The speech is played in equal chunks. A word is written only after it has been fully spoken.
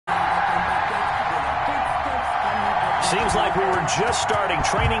Seems like we were just starting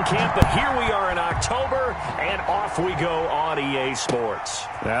training camp, but here we are in October, and off we go on EA Sports.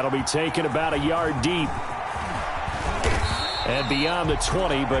 That'll be taken about a yard deep. And beyond the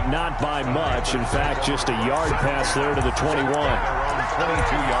 20, but not by much. In fact, just a yard pass there to the 21. Around the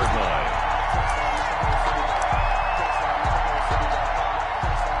 22-yard line.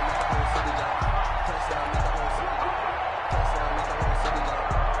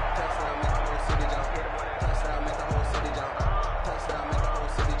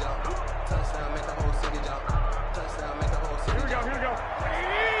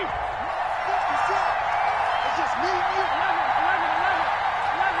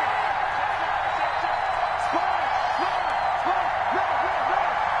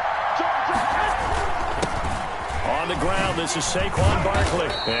 This is Saquon Barkley,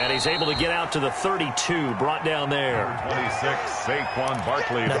 and he's able to get out to the 32, brought down there. 26, Saquon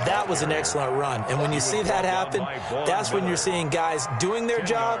Barkley. Now, that was an excellent run, and when you see that happen, that's when you're seeing guys doing their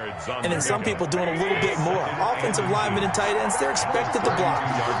job, and then some people doing a little bit more. Offensive linemen and tight ends, they're expected to block,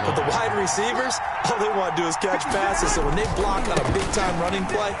 but the wide receivers, all they want to do is catch passes, so when they block on a big-time running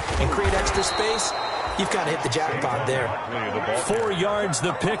play and create extra space, you've got to hit the jackpot there. 4 yards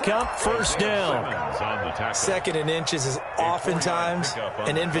the pickup, first down. 2nd and inches is oftentimes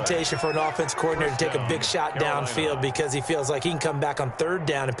an invitation for an offense coordinator to take a big shot downfield because he feels like he can come back on 3rd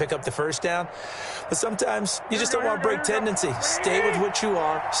down and pick up the 1st down. But sometimes you just don't want to break tendency. Stay with what you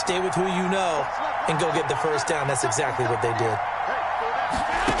are, stay with who you know, and go get the 1st down. That's exactly what they did.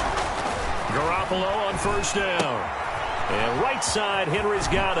 Garoppolo on 1st down. And right side, Henry's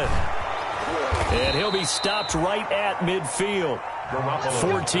got it. And he'll be stopped right at midfield.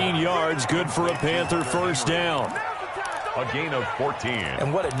 14 yards, good for a Panther 1st down. A gain of 14.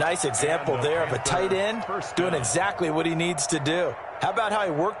 And what a nice example there of a tight end doing exactly what he needs to do. How about how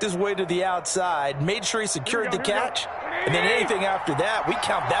he worked his way to the outside, made sure he secured the catch, and then anything after that, we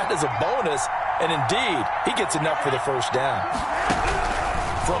count that as a bonus. And indeed, he gets enough for the 1st down.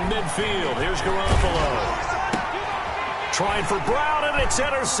 From midfield, here's Garoppolo. Trying for Brown, and it's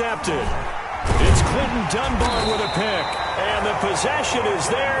intercepted. It's Quentin Dunbar with a pick, and the possession is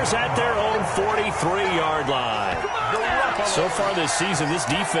theirs at their own 43-yard line. So far this season, this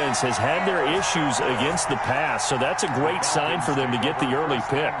defense has had their issues against the pass, so that's a great sign for them to get the early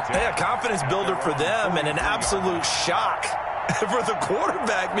pick. Yeah, confidence builder for them and an absolute shock for the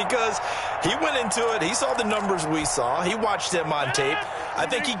quarterback because he went into it. He saw the numbers we saw. He watched them on tape. I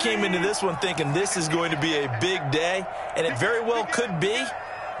think he came into this one thinking this is going to be a big day, and it very well could be.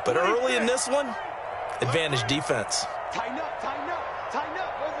 But early in this one, advantage defense. Tighten up, tighten up, tighten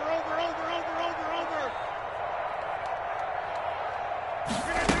up. Over, over, over, over,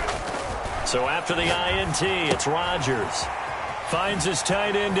 over. So after the INT, it's Rodgers. Finds his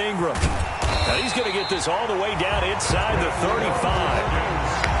tight end Ingram. Now he's going to get this all the way down inside the 35.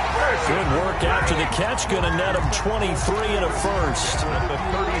 Good work after the catch. Going to net him 23 and a 1st. At the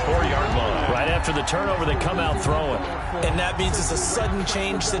 34-yard line. Right after the turnover, they come out throwing. And that means it's a sudden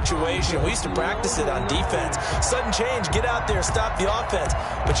change situation. We used to practice it on defense. Sudden change, get out there, stop the offense.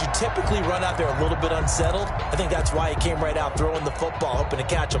 But you typically run out there a little bit unsettled. I think that's why he came right out throwing the football, hoping to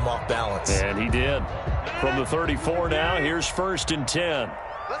catch him off balance. And he did. From the 34 now, here's 1st and 10.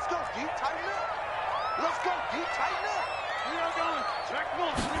 Let's go, G. Tighten up. Let's go, G. Tighten up. We are going. Check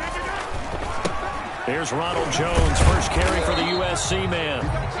one. Here's Ronald Jones, first carry for the USC man.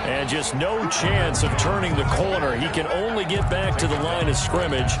 And just no chance of turning the corner. He can only get back to the line of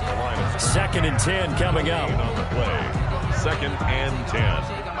scrimmage. 2nd and 10 coming up. On the play. 2nd and 10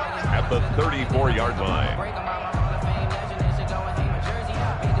 at the 34-yard line.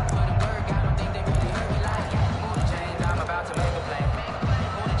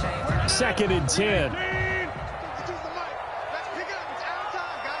 Second and 10.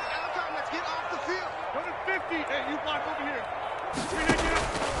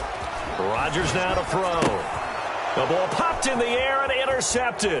 Rodgers now to throw. The ball popped in the air and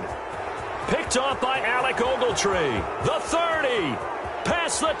intercepted. Picked off by Alec Ogletree. The 30.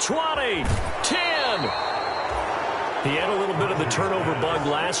 Past the 20. 10. He had a little bit of the turnover bug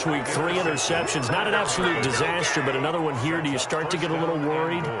last week. 3 interceptions. Not an absolute disaster, but another one here. Do you start to get a little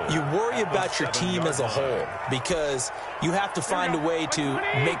worried? You worry about your team as a whole because you have to find a way to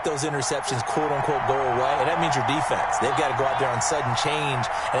make those interceptions, quote-unquote, go away, and that means your defense. They've got to go out there on sudden change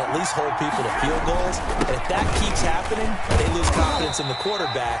and at least hold people to field goals. And if that keeps happening, they lose confidence in the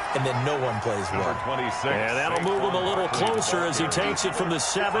quarterback, and then no one plays well. 26. And that'll move him a little closer as he takes it from the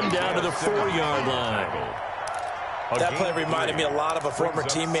 7 down to the 4-yard line. That play reminded me a lot of a former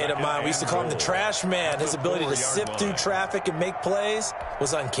teammate of mine. We used to call him the trash man. His ability to sift through traffic and make plays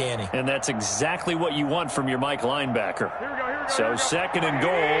was uncanny. And that's exactly what you want from your Mike linebacker. So 2nd and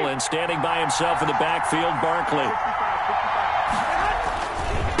goal, and standing by himself in the backfield, Barkley.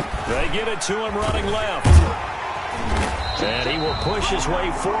 They get it to him running left. And he will push his way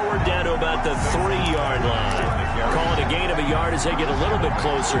forward down to about the 3-yard line. Call it a gain of a yard as they get a little bit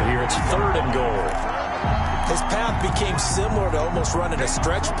closer here. It's 3rd and goal. His path became similar to almost running a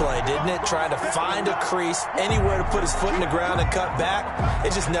stretch play, didn't it? Trying to find a crease, anywhere to put his foot in the ground and cut back.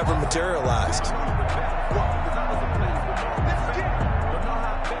 It just never materialized.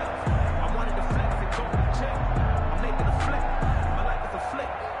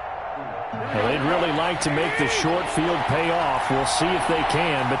 Well, they'd really like to make the short field pay off. We'll see if they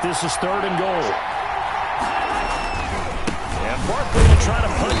can, but this is 3rd and goal. And Barkley will try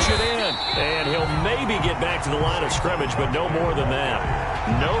to punch it in. And he'll maybe get back to the line of scrimmage, but no more than that.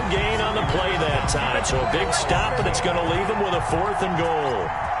 No gain on the play that time. So a big stop, and it's going to leave him with a 4th and goal.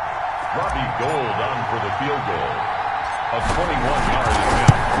 Robbie Gould on for the field goal. A 21-yard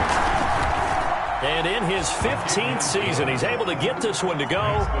attempt. And in his 15th season, he's able to get this one to go.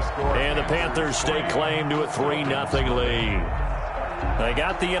 And the Panthers stake claim to a 3-0 lead. They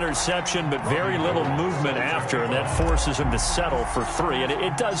got the interception, but very little movement after, and that forces him to settle for 3. And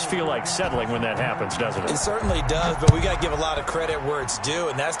it does feel like settling when that happens, doesn't it? It certainly does, but we got to give a lot of credit where it's due,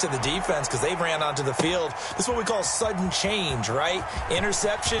 and that's to the defense because they ran onto the field. This is what we call sudden change, right?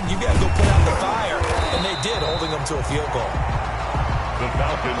 Interception, you got to go put out the fire, and they did, holding them to a field goal. The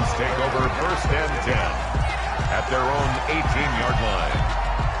Falcons take over 1st and 10 at their own 18-yard line.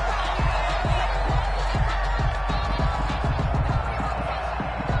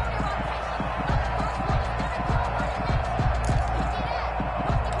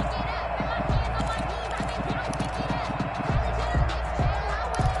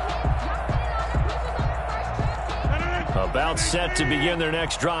 About set to begin their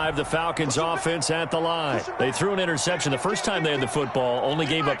next drive, the Falcons offense at the line. They threw an interception the first time they had the football, only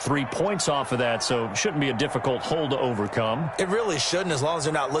gave up 3 points off of that, so it shouldn't be a difficult hole to overcome. It really shouldn't, as long as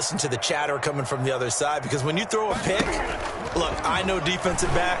they're not listening to the chatter coming from the other side, because when you throw a pick, look, I know defensive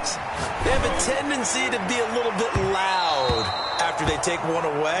backs, they have a tendency to be a little bit loud after they take one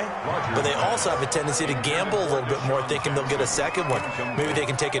away, but they also have a tendency to gamble a little bit more, thinking they'll get a second one. Maybe they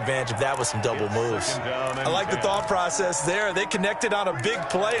can take advantage of that with some double moves. I like the thought process there. They connected on a big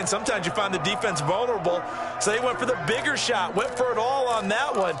play, and sometimes you find the defense vulnerable, so they went for the bigger shot, went for it all on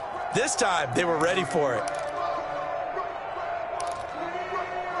that one. This time, they were ready for it.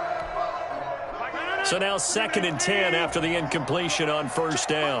 So now 2nd and 10 after the incompletion on 1st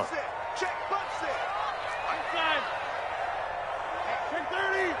down.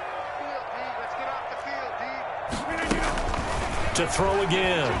 To throw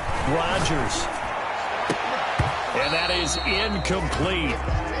again, Rodgers. And that is incomplete.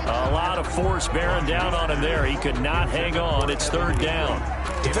 A lot of force bearing down on him there. He could not hang on. It's 3rd down.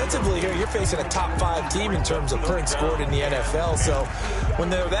 Defensively here, you're facing a top 5 team in terms of points scored in the NFL. So when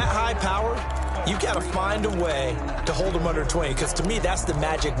they're that high powered, you got to find a way to hold them under 20, because to me, that's the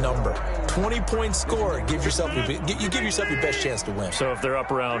magic number. 20 points scored, you give yourself your best chance to win. So if they're up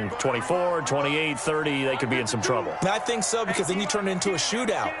around 24, 28, 30, they could be in some trouble. And I think so, because then you turn it into a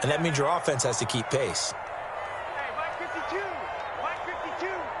shootout, and that means your offense has to keep pace. Hey, Mike 52. Mike 52.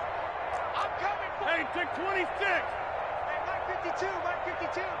 I'm coming for you. Hey, check 26. Hey, Mike 52. Mike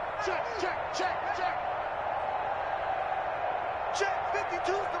 52. Check, check, check, check. Check 52's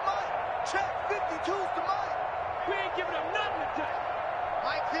the Mike. Check 52's the Mike. We ain't giving him nothing to check.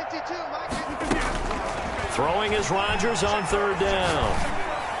 Mike 52. Mike 52. Throwing is Rodgers on 3rd down.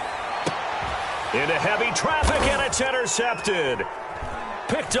 Into heavy traffic, and it's intercepted.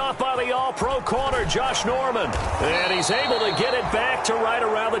 Picked off by the all-pro corner, Josh Norman. And he's able to get it back to right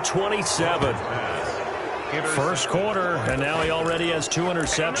around the 27. First quarter, and now he already has 2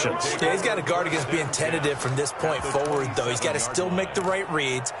 interceptions. Yeah, he's got to guard against being tentative from this point forward, though. He's got to still make the right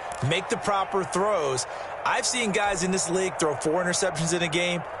reads, make the proper throws. I've seen guys in this league throw 4 interceptions in a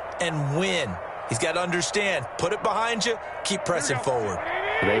game and win. He's got to understand, put it behind you, keep pressing forward.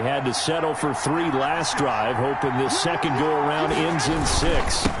 They had to settle for 3 last drive, hoping this second go-around ends in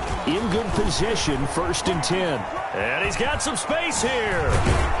 6. In good position, 1st and 10. And he's got some space here.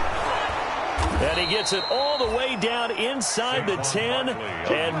 And he gets it all the way down inside the 10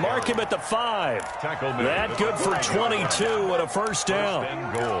 and mark him at the 5. That good for 22 and a 1st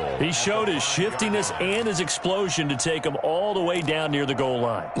down. He showed his shiftiness and his explosion to take him all the way down near the goal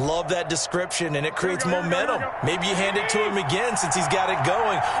line. Love that description, and it creates momentum. Maybe you hand it to him again since he's got it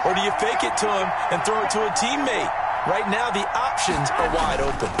going, or do you fake it to him and throw it to a teammate? Right now, the options are wide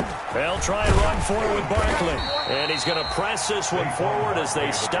open. They'll try and run for it with Barkley. And he's going to press this one forward as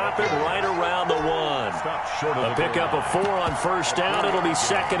they stop it right around the 1. A pickup of 4 on first down. It'll be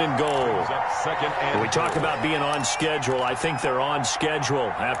 2nd and goal. When we talk about being on schedule, I think they're on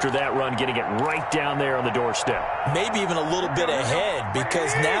schedule after that run, getting it right down there on the doorstep. Maybe even a little bit ahead,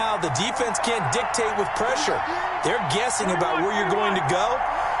 because now the defense can't dictate with pressure. They're guessing about where you're going to go.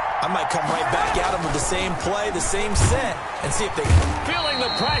 I might come right back at them with the same play, the same set, and see if they can. Feeling the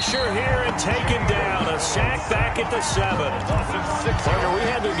pressure here and taken down. A sack back at the 7. Partner, we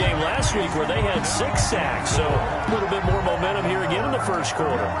had their game last week where they had 6 sacks, so a little bit more momentum here again in the first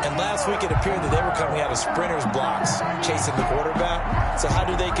quarter. And last week it appeared that they were coming out of sprinters blocks, chasing the quarterback. So how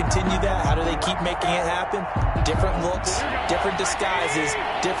do they continue that? How do they keep making it happen? Different looks, different disguises,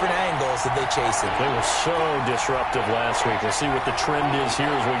 different angles that they chase it. They were so disruptive last week. We'll see what the trend is here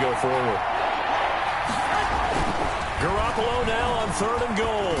as we go forward. Garoppolo now on 3rd and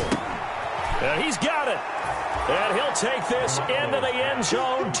goal. And he's got it. And he'll take this into the end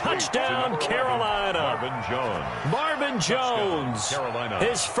zone. Touchdown, Carolina. Marvin Jones. Carolina.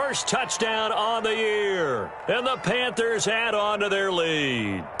 His first touchdown on the year. And the Panthers add on to their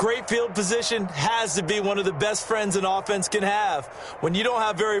lead. Great field position has to be one of the best friends an offense can have. When you don't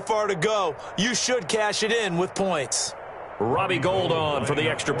have very far to go, you should cash it in with points. Robbie Gould on for the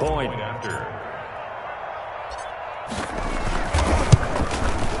extra point.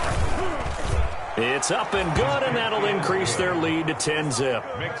 It's up and good, and that'll increase their lead to 10-zip.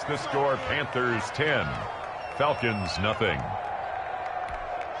 Makes the score Panthers 10, Falcons nothing.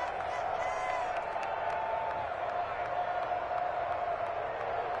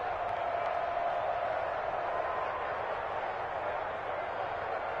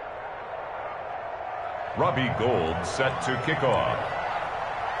 Robbie Gould set to kick off.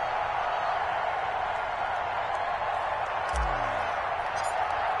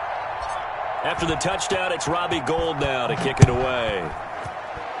 After the touchdown, it's Robbie Gould now to kick it away.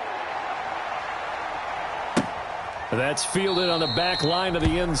 That's fielded on the back line of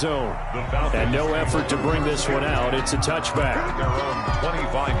the end zone. And no effort to bring this one out. It's a touchback. At their own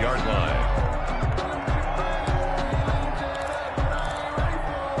 25-yard line.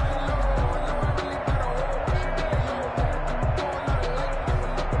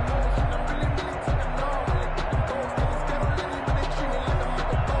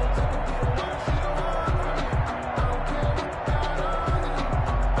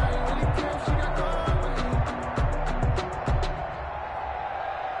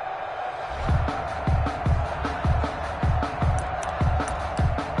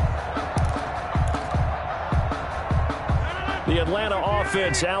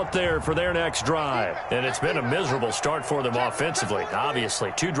 Offense out there for their next drive. And it's been a miserable start for them offensively,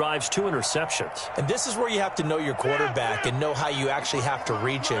 obviously. 2 drives, 2 interceptions. And this is where you have to know your quarterback and know how you actually have to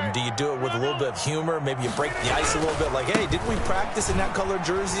reach him. Do you do it with a little bit of humor? Maybe you break the ice a little bit like, hey, didn't we practice in that colored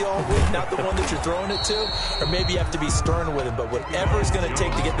jersey all week? Not the one that you're throwing it to? Or maybe you have to be stern with him. But whatever it's going to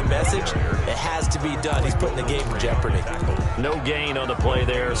take to get the message, it has to be done. He's putting the game in jeopardy. No gain on the play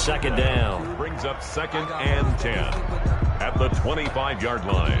there. 2nd down. Brings up 2nd and 10. At the 25-yard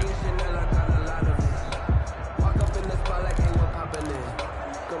line.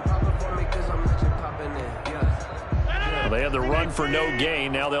 Well, they had the run for no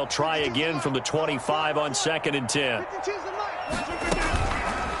gain. Now they'll try again from the 25 on 2nd and 10.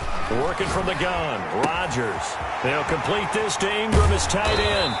 Working from the gun. Rodgers. They'll complete this to Ingram as tight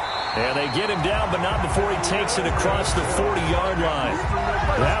end. And they get him down, but not before he takes it across the 40-yard line.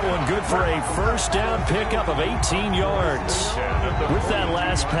 That one good for a first down pickup of 18 yards. With that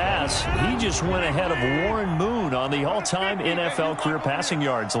last pass, he just went ahead of Warren Moon on the all-time NFL career passing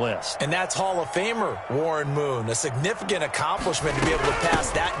yards list. And that's Hall of Famer Warren Moon. A significant accomplishment to be able to pass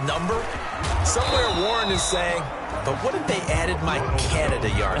that number. Somewhere Warren is saying, but what if they added my Canada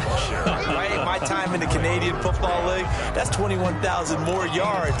yardage? Right? My time in the Canadian Football League, that's 21,000 more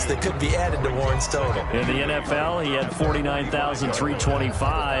yards that could be added to Warren's total. In the NFL, he had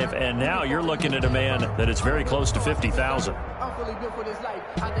 49,325, and now you're looking at a man that is very close to 50,000. I'm fully built for this life.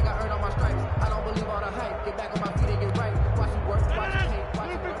 I think I earned all my stripes. I don't believe all the hype. Get back on my feet and get right. Watch me work, watch me hate, watch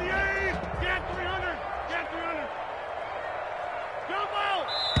me work.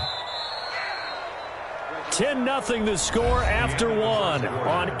 10-0 the score after 1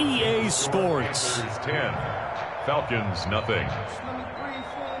 on EA Sports. 10, Falcons nothing.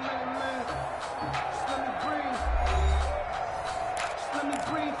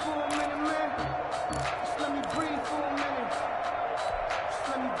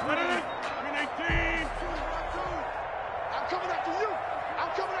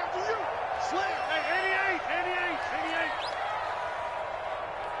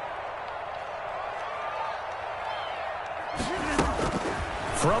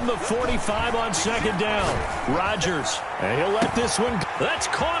 From the 45 on second down, Rodgers. And he'll let this one go. That's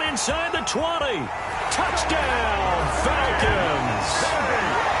caught inside the 20. Touchdown, Falcons.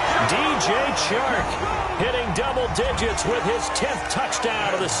 DJ Chark hitting double digits with his 10th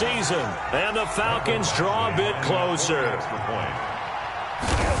touchdown of the season. And the Falcons draw a bit closer.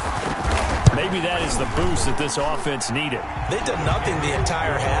 Maybe that is the boost that this offense needed. They've done nothing the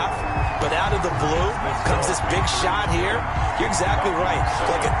entire half, but out of the blue comes this big shot here. You're exactly right.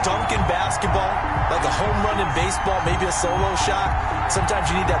 Like a dunk in basketball, like a home run in baseball, maybe a solo shot. Sometimes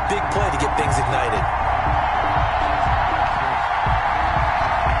you need that big play to get things ignited.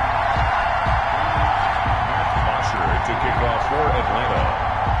 To kick off for Atlanta.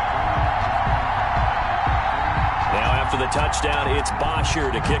 Now after the touchdown, it's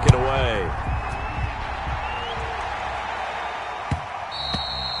Bosher to kick it away.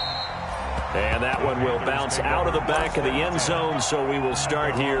 And that one will bounce out of the back of the end zone, so we will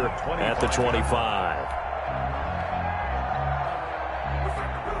start here at the 25.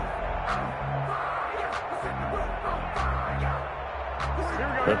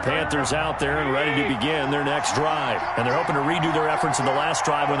 The Panthers out there and ready to begin their next drive. And they're hoping to redo their efforts in the last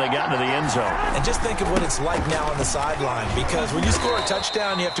drive when they got into the end zone. And just think of what it's like now on the sideline, because when you score a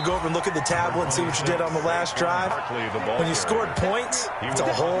touchdown, you have to go over and look at the tablet and see what you did on the last drive. When you scored points, it's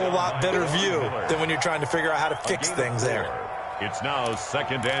a whole lot better view than when you're trying to figure out how to fix things there. It's now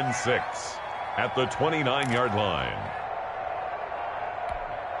 2nd and 6 at the 29-yard line.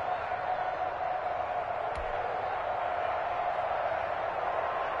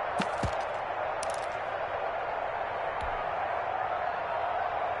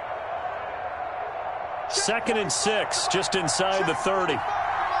 Second and 6, just inside the 30.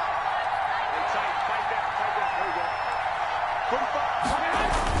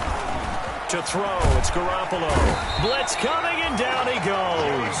 To throw, it's Garoppolo. Blitz coming, and down he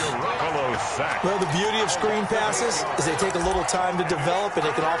goes. Garoppolo sacked. Well, the beauty of screen passes is they take a little time to develop, and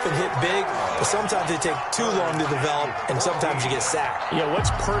they can often hit big, but sometimes they take too long to develop, and sometimes you get sacked. Yeah, what's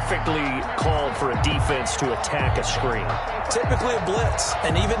perfectly called for a defense to attack a screen? Typically a blitz,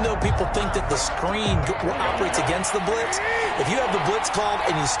 and even though people think that the screen operates against the blitz, if you have the blitz called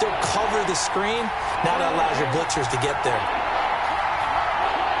and you still cover the screen, now that allows your blitzers to get there.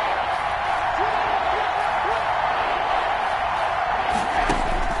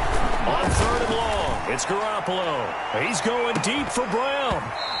 It's Garoppolo. He's going deep for Brown.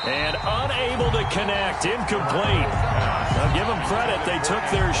 And unable to connect. Incomplete. Now give them credit. They took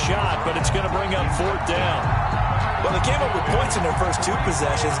their shot, but it's going to bring up 4th down. Well, they came up with points in their first 2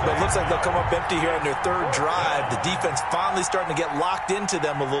 possessions, but it looks like they'll come up empty here on their 3rd drive. The defense finally starting to get locked into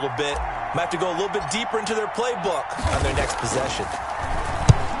them a little bit. Might have to go a little bit deeper into their playbook on their next possession.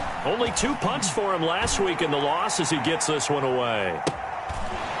 Only 2 punts for him last week in the loss as he gets this one away.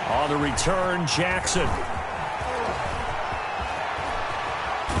 On the return, Jackson.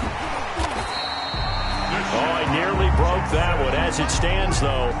 Oh, I nearly broke that one. As it stands,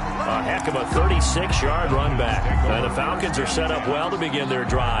 though, a heck of a 36-yard run back. And the Falcons are set up well to begin their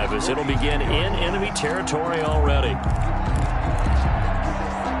drive as it'll begin in enemy territory already.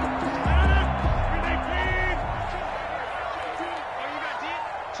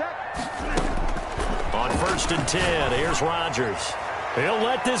 On 1st and 10, here's Rodgers. He'll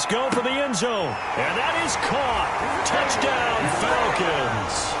let this go for the end zone. And that is caught. Touchdown,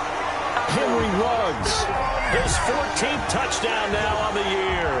 Falcons. Henry Ruggs, his 14th touchdown now on the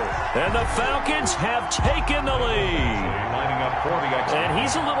year. And the Falcons have taken the lead. Lining up for the extra. And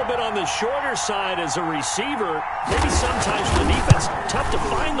he's a little bit on the shorter side as a receiver. Maybe sometimes the defense, tough to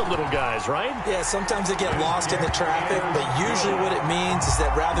find the little guys, right? Yeah, sometimes they get lost in the traffic, but usually what it means is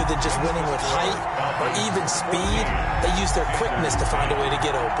that rather than just winning with height or even speed, they use their quickness to find a way to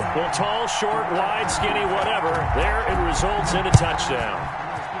get open. Well, tall, short, wide, skinny, whatever, there it results in a touchdown.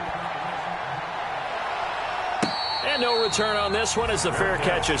 And no return on this one as the fair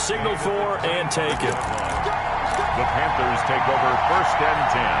catch is signaled for and taken. The Panthers take over 1st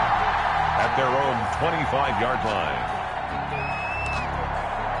and 10 at their own 25-yard line.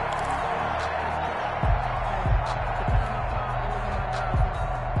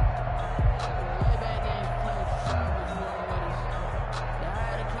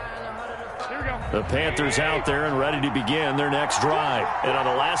 The Panthers out there and ready to begin their next drive. And on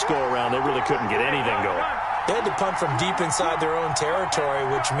the last go-around, they really couldn't get anything going. They had to punt from deep inside their own territory,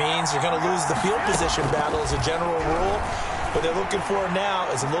 which means you're going to lose the field position battle as a general rule. What they're looking for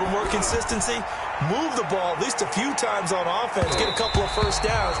now is a little more consistency, move the ball at least a few times on offense, get a couple of first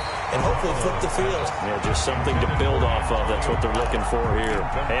downs, and hopefully flip the field. Yeah, just something to build off of. That's what they're looking for here.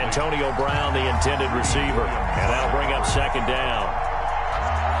 Antonio Brown, the intended receiver, and that'll bring up second down.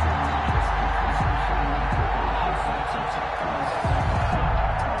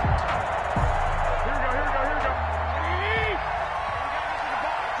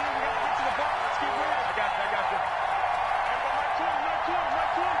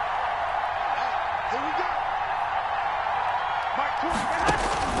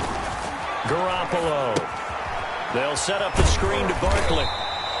 Garoppolo. They'll set up the screen to Barkley.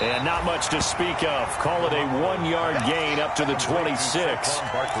 And not much to speak of. Call it a 1-yard gain up to the 26.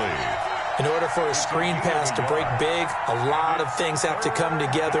 In order for a screen pass to break big, a lot of things have to come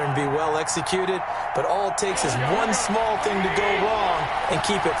together and be well executed. But all it takes is one small thing to go wrong and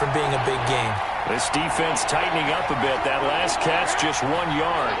keep it from being a big game. This defense tightening up a bit. That last catch just 1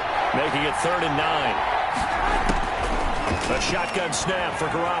 yard, making it 3rd and 9. A shotgun snap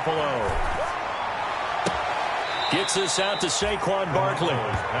for Garoppolo. Gets this out to Saquon Barkley.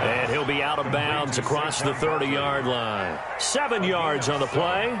 And he'll be out of bounds across the 30-yard line. 7 yards on the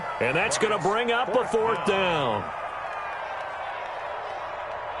play. And that's going to bring up a 4th down.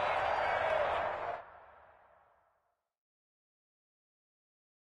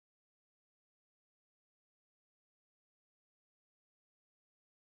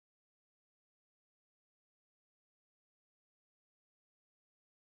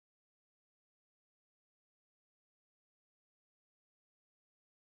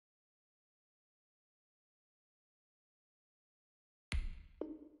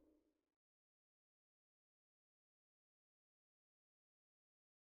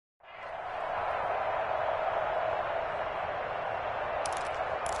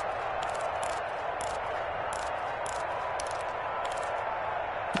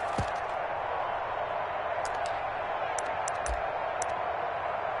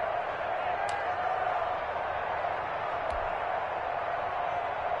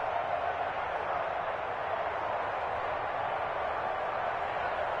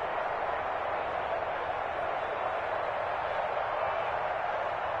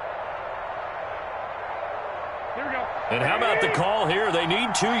 And how about the call here? They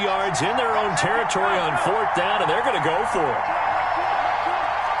need 2 yards in their own territory on 4th down, and they're going to go for it.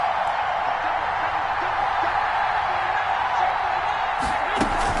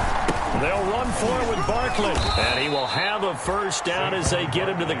 They'll run for it with Barkley. And he will have a first down as they get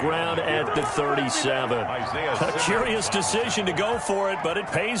him to the ground at the 37. A curious decision to go for it, but it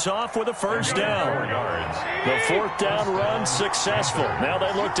pays off with a first down. The 4th down run successful. Now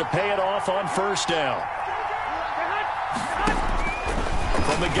they look to pay it off on first down.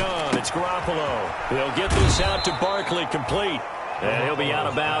 From the gun, it's Garoppolo. They'll get this out to Barkley, complete. And he'll be out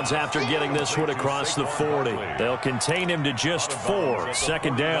of bounds after getting this one across the 40. They'll contain him to just 4.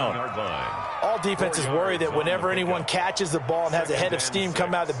 2nd down. All defenses worry that whenever anyone catches the ball and has a head of steam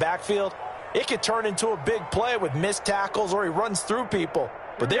come out of the backfield, it could turn into a big play with missed tackles or he runs through people.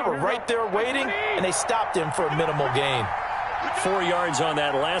 But they were right there waiting, and they stopped him for a minimal gain. 4 yards on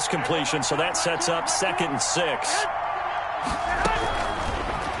that last completion, so that sets up 2nd and 6.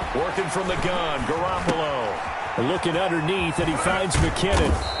 Working from the gun, Garoppolo. Looking underneath, and he finds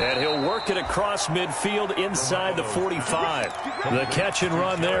McKinnon. And he'll work it across midfield inside the 45. The catch and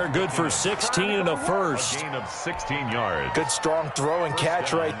run there, good for 16 and a first. Gain of 16 yards. Good strong throw and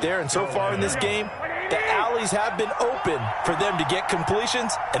catch right there. And so far in this game, the alleys have been open for them to get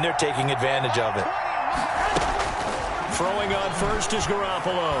completions, and they're taking advantage of it. Throwing on first is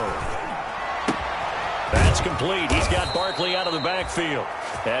Garoppolo. That's complete. He's got Barkley out of the backfield.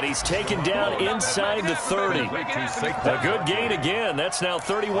 And he's taken down inside the 30. A good gain again. That's now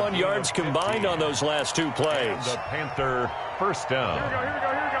 31 yards combined on those last 2 plays. The Panther first down. Here we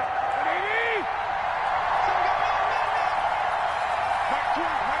go.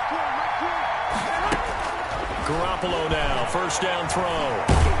 Garoppolo now, first down throw.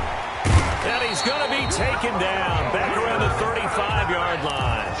 And he's going to be taken down back around the 35-yard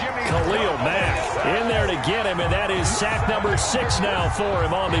line. Khalil Mack in there to get him, and that is sack number 6 now for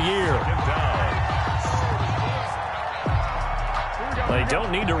him on the year. They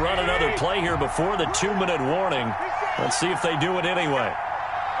don't need to run another play here before the 2-minute warning. Let's see if they do it anyway.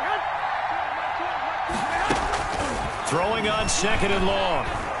 Throwing on 2nd and long.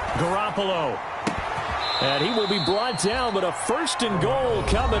 Garoppolo. And he will be brought down, but a 1st and goal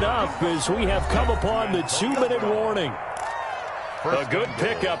coming up as we have come upon the 2-minute warning. A good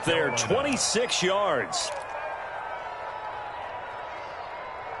pickup there, 26 yards.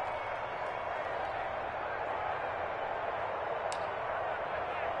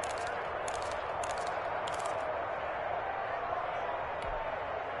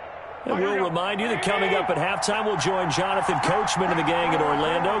 And we'll remind you that coming up at halftime, we'll join Jonathan Coachman and the gang in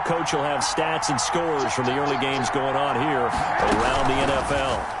Orlando. Coach will have stats and scores from the early games going on here around the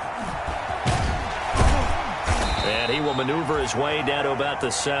NFL. And he will maneuver his way down to about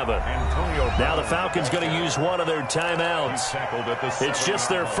the 7. Now the Falcons going to use one of their timeouts. It's just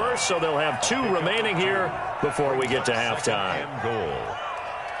their first, so they'll have 2 remaining here before we get to halftime.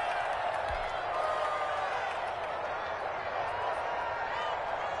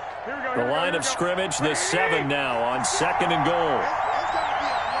 The line of scrimmage, the 7 now on 2nd and goal.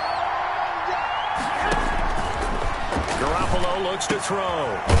 Garoppolo looks to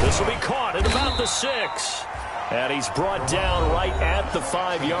throw. This will be caught at about the 6. And he's brought down right at the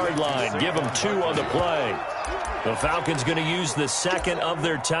 5-yard line. Give him 2 on the play. The Falcons going to use the 2nd of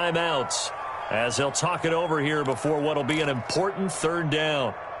their timeouts as they'll talk it over here before what will be an important 3rd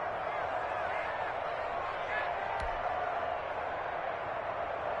down.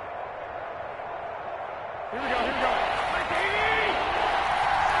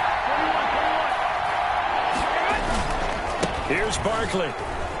 Here's Barkley.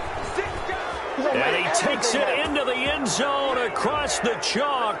 And he takes it into the end zone across the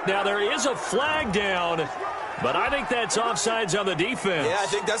chalk. Now, there is a flag down, but I think that's offsides on the defense. Yeah, I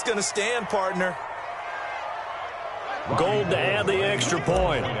think that's going to stand, partner. Gold to add the extra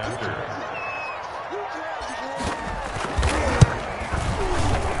point.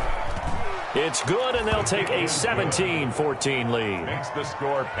 It's good, and they'll take a 17-14 lead. Makes the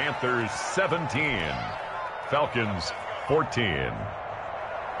score Panthers 17, Falcons 14.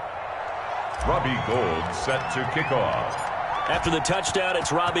 Robbie Gould set to kick off. After the touchdown,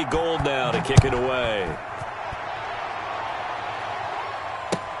 it's Robbie Gould now to kick it away.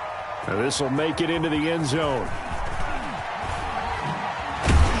 This will make it into the end zone.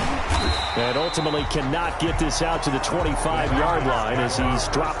 And ultimately cannot get this out to the 25-yard line as he's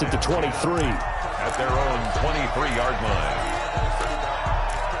dropped at the 23. At their own 23-yard line.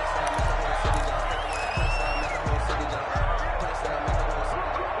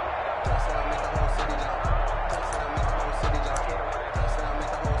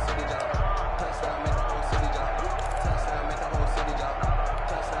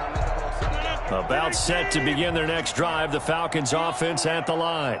 About set to begin their next drive, the Falcons offense at the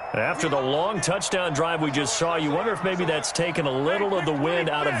line. After the long touchdown drive we just saw, you wonder if maybe that's taken a little of the wind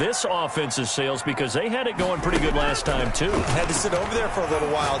out of this offensive sails because they had it going pretty good last time too. Had to sit over there for a little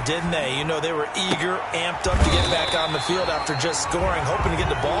while, didn't they? You know, they were eager, amped up to get back on the field after just scoring, hoping to get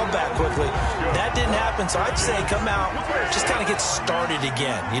the ball back quickly. That didn't happen, so I'd say come out, just kind of get started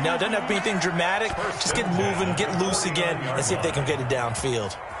again. You know, doesn't have to be anything dramatic. Just get moving, get loose again, and see if they can get it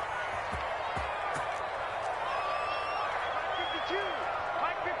downfield.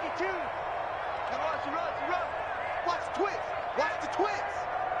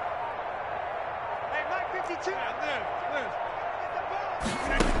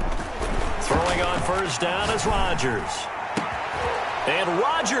 Throwing on first down is Rodgers. And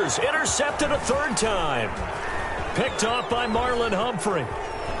Rodgers intercepted a 3rd time. Picked off by Marlon Humphrey.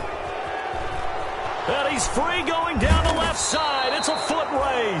 And he's free going down the left side. It's a foot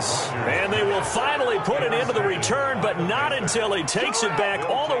race. And they will finally put it into the return, but not until he takes it back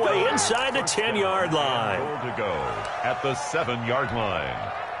all the way inside the 10-yard line. Goal to go at the 7-yard line.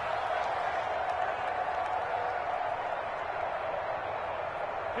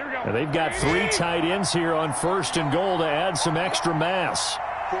 And they've got 3 tight ends here on 1st and goal to add some extra mass.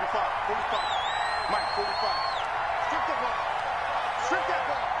 45, 45. Mike, 45. Strip the ball. Strip that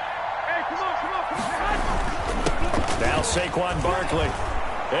ball. Hey, come on. Now Saquon Barkley.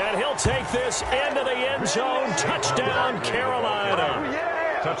 And he'll take this into the end zone. Touchdown, Carolina.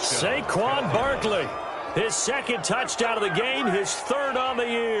 Saquon Barkley. His 2nd touchdown of the game, his 3rd on the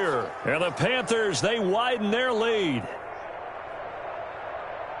year. And the Panthers, they widen their lead.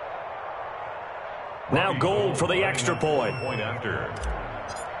 Now Gould for the extra point. Point after.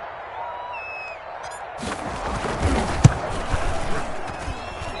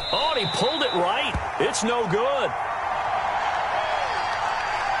 Oh, and he pulled it right. It's no good.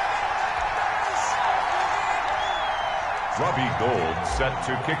 Robbie Gould set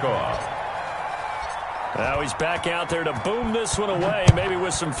to kick off. Now he's back out there to boom this one away, maybe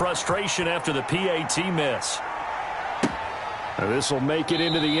with some frustration after the PAT miss. This will make it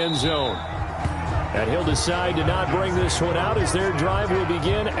into the end zone. And he'll decide to not bring this one out as their drive will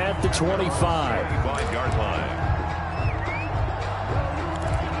begin at the 25. 25-yard line.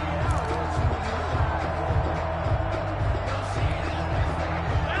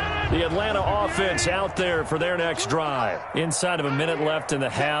 The Atlanta offense out there for their next drive. Inside of a minute left in the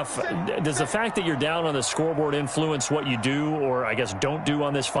half, does the fact that you're down on the scoreboard influence what you do or, I guess, don't do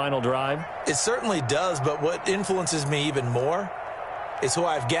on this final drive? It certainly does, but what influences me even more is who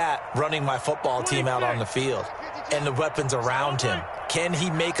I've got running my football team out on the field and the weapons around him. Can he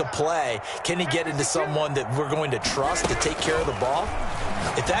make a play? Can he get into someone that we're going to trust to take care of the ball?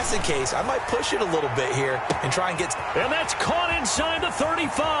 If that's the case, I might push it a little bit here and try and get... And that's caught inside the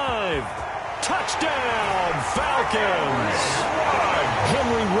 35. Touchdown, Falcons.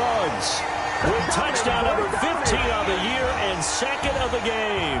 Henry Ruggs with touchdown number 15 on the year and second of the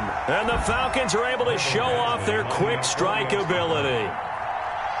game. And the Falcons are able to show off their quick strike ability.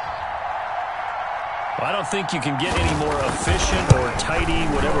 I don't think you can get any more efficient or tidy,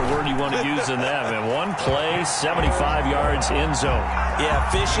 whatever word you want to use in that. And one play, 75 yards in zone. Yeah,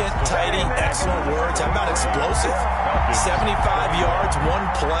 efficient, tidy, excellent words. How about explosive? 75 yards, one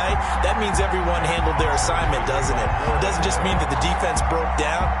play. That means everyone handled their assignment, doesn't it? It doesn't just mean that the defense broke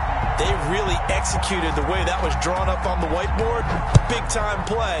down. They really executed the way that was drawn up on the whiteboard. Big-time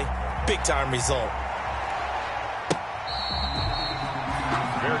play, big-time result.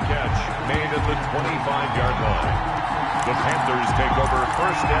 Fair catch made at the 25-yard line. The Panthers take over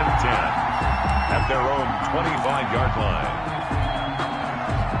 1st and 10 at their own 25-yard line.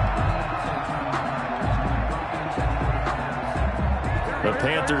 The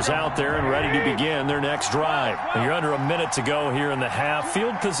Panthers out there and ready to begin their next drive. And you're under a minute to go here in the half.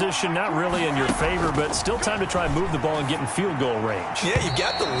 Field position not really in your favor, but still time to try and move the ball and get in field goal range. Yeah, you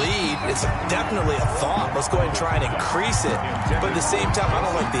got the lead. It's definitely a thought. Let's go ahead and try and increase it. But at the same time, I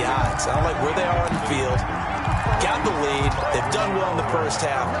don't like the odds. I don't like where they are on the field. Got the lead. They've done well in the first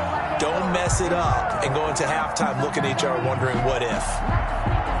half. Don't mess it up and go into halftime looking at each other wondering what if.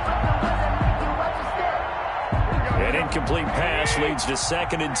 An incomplete pass leads to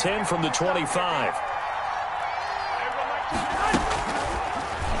 2nd and 10 from the 25.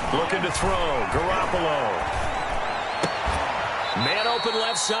 Looking to throw. Garoppolo. Man open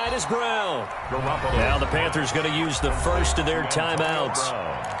left side is Brown. Now the Panthers going to use the first of their timeouts,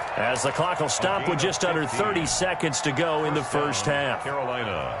 as the clock will stop with just under 30 seconds to go in the first half.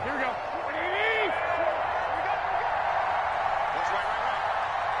 Carolina. Here we go.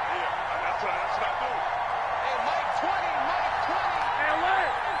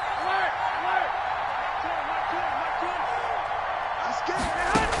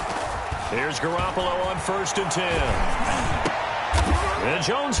 Here's Garoppolo on 1st and 10. And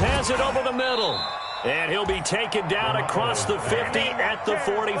Jones has it over the middle. And he'll be taken down across the 50 at the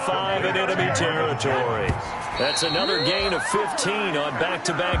 45 in enemy territory. That's another gain of 15 on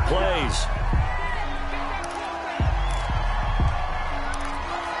back-to-back plays.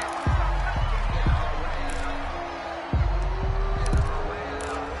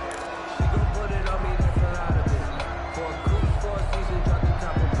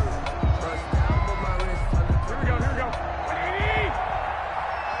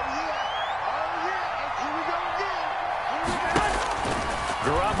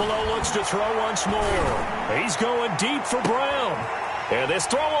 To throw once more. He's going deep for Brown. And this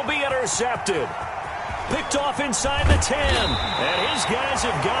throw will be intercepted. Picked off inside the 10. And his guys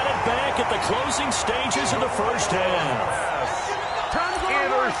have got it back at the closing stages of the first half.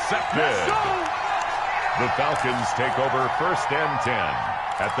 Intercepted. The Falcons take over 1st and 10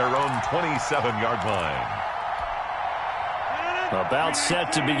 at their own 27-yard line. About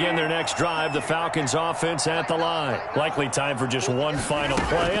set to begin their next drive, the Falcons offense at the line. Likely time for just one final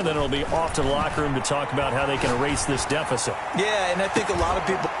play, and then it'll be off to the locker room to talk about how they can erase this deficit. Yeah, and I think a lot of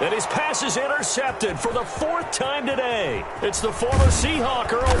people... And his pass is intercepted for the 4th time today. It's the former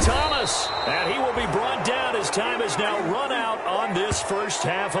Seahawk, Earl Thomas. And he will be brought down as time has now run out on this first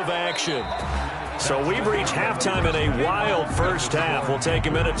half of action. So we've reached halftime in a wild first half. We'll take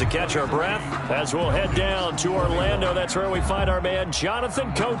a minute to catch our breath as we'll head down to Orlando. That's where we find our man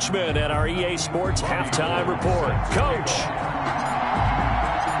Jonathan Coachman at our EA Sports Halftime Report. Coach,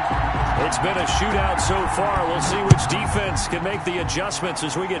 it's been a shootout so far. We'll see which defense can make the adjustments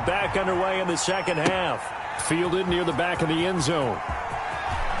as we get back underway in the second half. Fielded near the back of the end zone.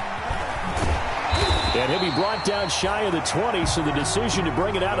 And he'll be brought down shy of the 20, so the decision to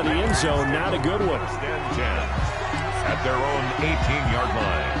bring it out of the end zone, not a good one. 1st and 10 at their own 18-yard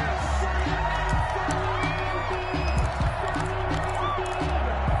line.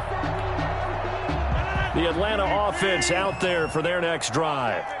 The Atlanta offense out there for their next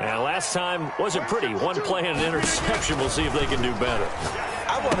drive. And last time wasn't pretty. One play and an interception. We'll see if they can do better.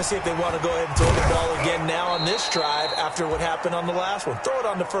 I want to see if they want to go ahead and throw the ball again now on this drive after what happened on the last one. Throw it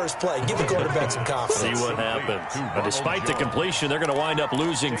on the first play. Give the quarterback some confidence. See what happens. But despite the completion, they're going to wind up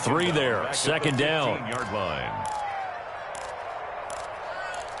losing 3 there. Second down. Yard line.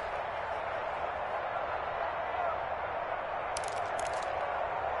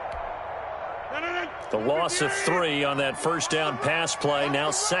 The loss of 3 on that first down pass play.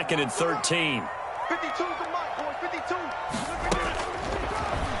 Now 2nd and 13. 52's the mark, boy. 52.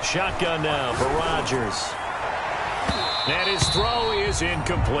 Shotgun now for Rodgers. And his throw is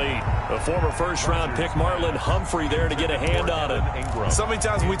incomplete. A former first-round pick, Marlon Humphrey, there to get a hand on it. So many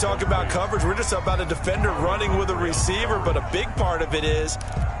times when we talk about coverage, we're just about a defender running with a receiver, but a big part of it is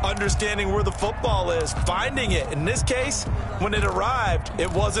understanding where the football is, finding it. In this case, when it arrived,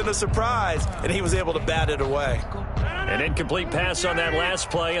 it wasn't a surprise, and he was able to bat it away. An incomplete pass on that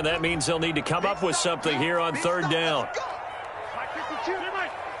last play, and that means they'll need to come up with something here on 3rd down.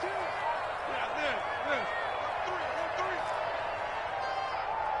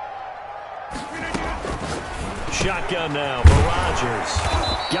 Shotgun now for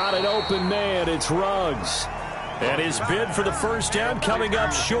Rodgers. Got an open man. It's Ruggs. And his bid for the first down coming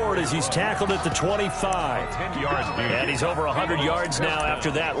up short as he's tackled at the 25. 10 yards. And he's over 100 yards now after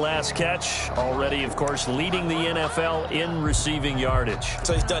that last catch. Already, of course, leading the NFL in receiving yardage.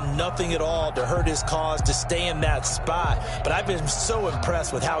 So he's done nothing at all to hurt his cause, to stay in that spot. But I've been so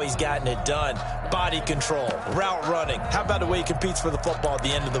impressed with how he's gotten it done. Body control, route running. How about the way he competes for the football at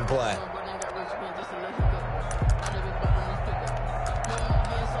the end of the play?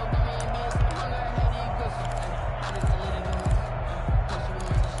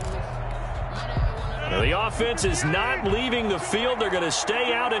 The offense is not leaving the field. They're going to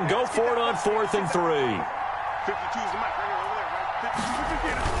stay out and go for it on 4th and 3. 52's the mic right here over there, right?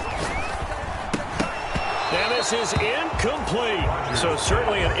 52. And this is incomplete. So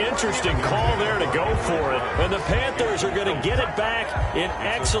certainly an interesting call there to go for it. And the Panthers are going to get it back in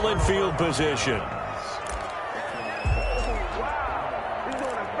excellent field position.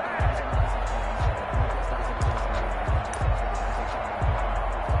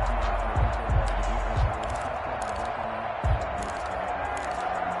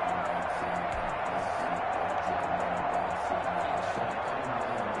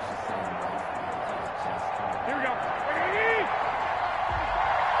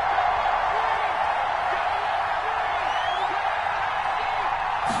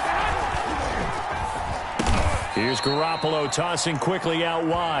 Here's Garoppolo tossing quickly out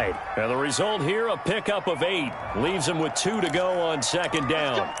wide. And the result here, a pickup of 8. Leaves him with 2 to go on 2nd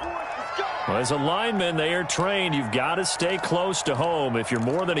down. Well, as a lineman, they are trained. You've got to stay close to home. If you're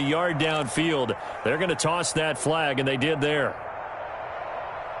more than a yard downfield, they're going to toss that flag, and they did there.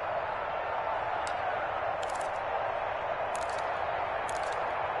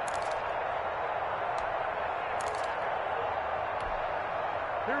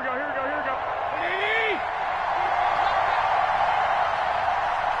 Here we go, here we go, here we go.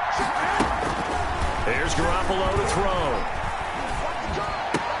 Here's Garoppolo to throw.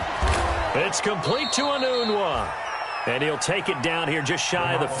 It's complete to Anunwa. And he'll take it down here just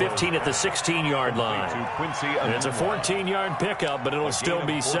shy of the 15 at the 16-yard line. It's a 14-yard pickup, but it'll still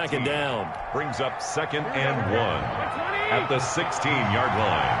be 2nd down. Brings up 2nd and 1 at the 16-yard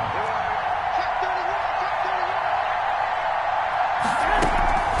line.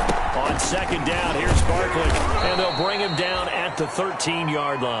 On 2nd down, here's Barkley, and they'll bring him down at the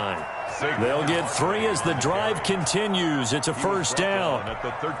 13-yard line. They'll get 3 as the drive continues. It's a 1st down. At the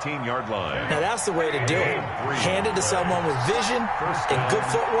 13-yard line. Now, that's the way to do it. Hand it to someone with vision and good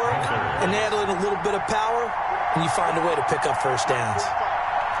footwork, and add in a little bit of power, and you find a way to pick up 1st downs.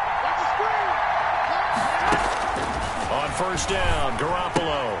 On 1st down,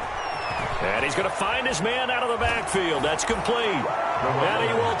 Garoppolo. And he's going to find his man out of the backfield. That's complete. And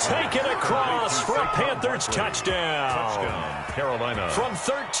he will take it across for a Panthers touchdown. Carolina. From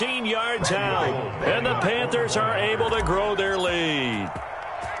 13 yards out. And the Panthers are able to grow their lead.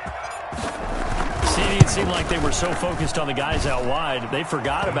 It seemed like they were so focused on the guys out wide, they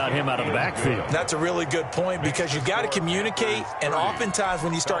forgot about him out of the backfield. That's a really good point because you've got to communicate, and oftentimes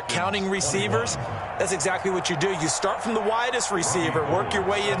when you start counting receivers, that's exactly what you do. You start from the widest receiver, work your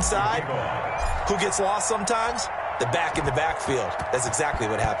way inside. Who gets lost sometimes? The back in the backfield. That's exactly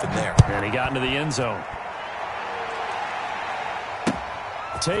what happened there. And he got into the end zone.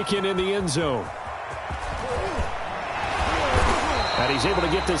 Taken in the end zone. And he's able to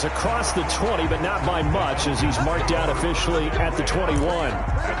get this across the 20, but not by much as he's marked down officially at the 21.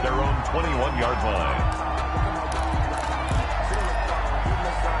 At their own 21-yard line.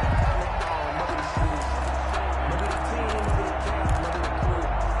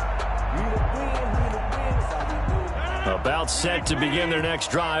 About set to begin their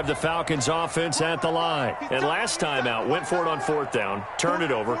next drive, the Falcons offense at the line. And last time out, went for it on 4th down, turned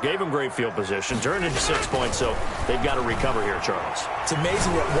it over, gave them great field position, turned into 6 points, so they've got to recover here, Charles. It's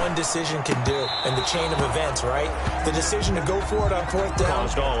amazing what one decision can do in the chain of events, right? The decision to go for it on 4th down.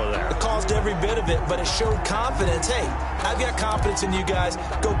 Caused all of that. It caused every bit of it, but it showed confidence. Hey, I've got confidence in you guys.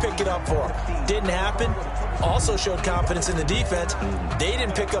 Go pick it up for them. Didn't happen. Also showed confidence in the defense. They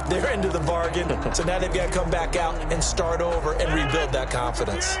didn't pick up their end of the bargain, so now they've got to come back out and start over and rebuild that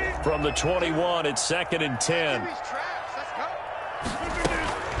confidence. From the 21, it's 2nd and 10.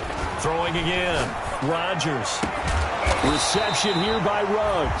 Throwing again. Rodgers. Reception here by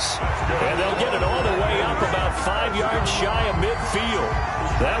Ruggs. And they'll get it all the way up about 5 yards shy of midfield.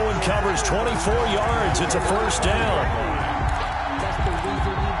 That one covers 24 yards. It's a first down. That's the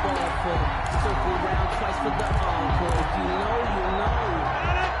reason we ball for. Circle round twice for the encore. If you know, you know.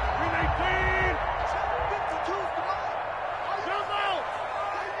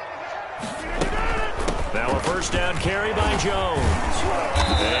 Now a first down carry by Jones.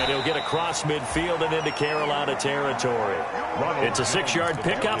 And he'll get across midfield and into Carolina territory. It's a 6-yard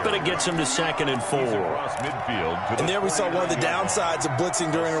pickup, and it gets him to 2nd and 4. And there we saw one of the downsides of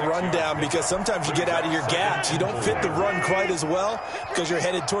blitzing during a rundown, because sometimes you get out of your gaps. You don't fit the run quite as well because you're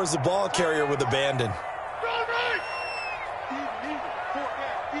headed towards the ball carrier with abandon.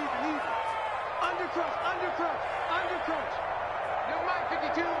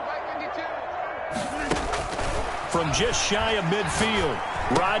 From just shy of midfield,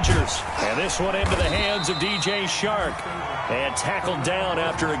 Rodgers. And this one into the hands of DJ Shark. And tackled down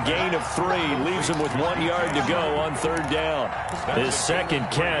after a gain of 3. Leaves him with 1 yard to go on 3rd down. His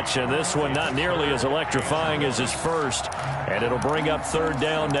second catch, and this one not nearly as electrifying as his first. And it'll bring up 3rd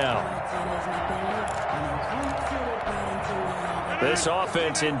down now. This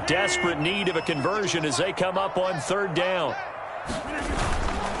offense in desperate need of a conversion as they come up on 3rd down.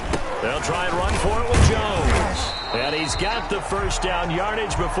 They'll try and run for it with Jones. And he's got the first down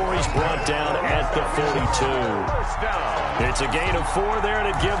yardage before he's brought down at the 42. It's a gain of 4 there, and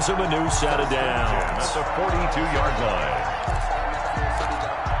it gives him a new set of downs. At the 42-yard line.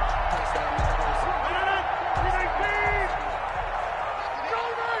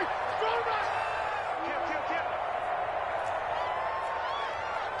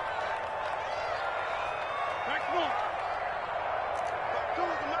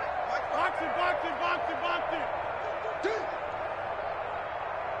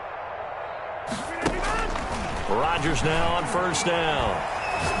 Rodgers now on first down.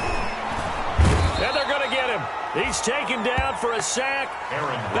 And they're going to get him. He's taken down for a sack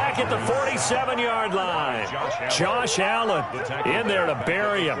back at the 47-yard line. Josh Allen in there to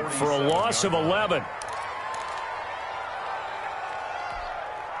bury him for a loss of 11.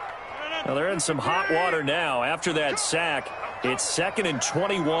 Now they're in some hot water now. After that sack, it's 2nd and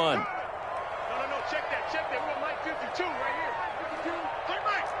 21. Check that. We got Mike 52 right here. 52. Hey,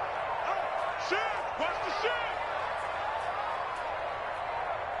 Mike. Shit. Watch the shit.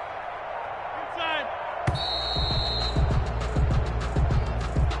 Inside.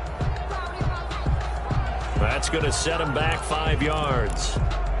 That's going to set him back 5 yards.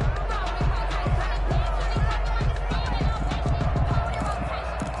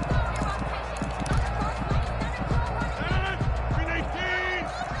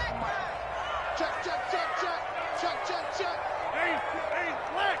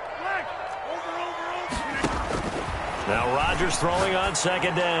 Now Rodgers throwing on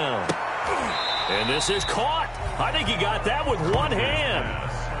 2nd down. And this is caught. I think he got that with one hand.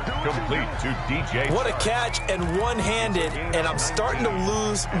 Complete to DJ. What a catch, and one-handed, and I'm starting to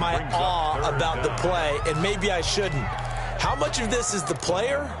lose my awe about the play, and maybe I shouldn't. How much of this is the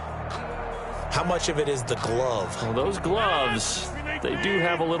player? How much of it is the glove? Well, those gloves, they do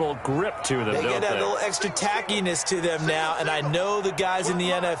have a little grip to them, They don't get that they? little extra tackiness to them now, and I know the guys in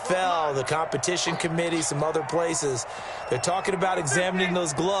the NFL, the competition committee, some other places, they're talking about examining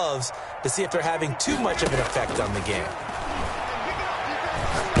those gloves to see if they're having too much of an effect on the game.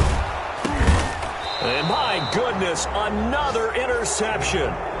 And my goodness, another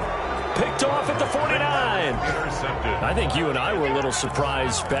interception. Picked off at the 49. Intercepted. I think you and I were a little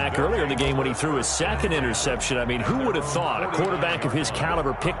surprised back earlier in the game when he threw his second interception. I mean, who would have thought a quarterback of his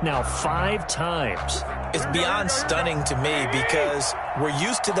caliber picked now 5 times? It's beyond stunning to me because we're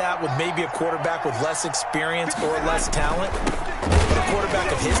used to that with maybe a quarterback with less experience or less talent. But a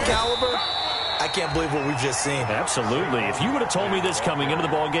quarterback of his caliber, I can't believe what we've just seen. Absolutely. If you would have told me this coming into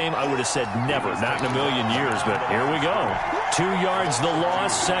the ball game, I would have said never, not in a million years. But here we go. 2 yards the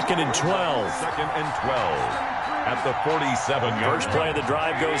loss, 2nd and 12. 2nd and 12 at the 47-yard line. First play of the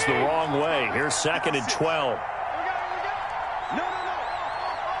drive goes the wrong way. Here's 2nd and 12. No.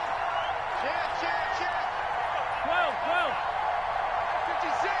 Check. 12.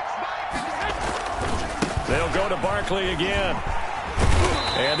 56. They'll go to Barkley again.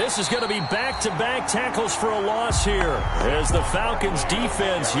 And this is going to be back-to-back tackles for a loss here as the Falcons'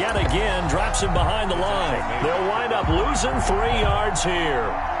 defense yet again drops him behind the line. They'll wind up losing 3 yards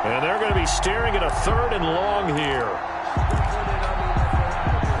here. And they're going to be staring at a 3rd and long here.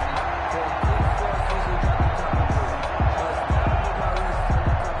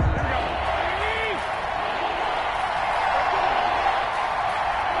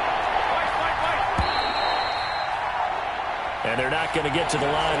 And they're not going to get to the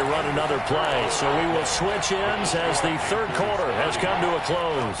line to run another play. So we will switch ends as the 3rd quarter has come to a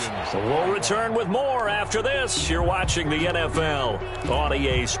close. So we'll return with more after this. You're watching the NFL on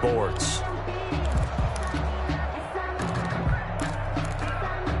EA Sports.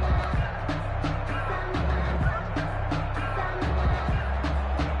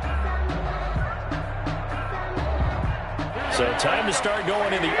 So time to start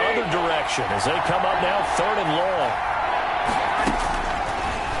going in the other direction as they come up now 3rd and long.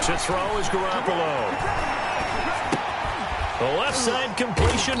 To throw is Garoppolo. The left side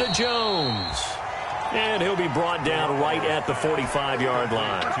completion to Jones. And he'll be brought down right at the 45-yard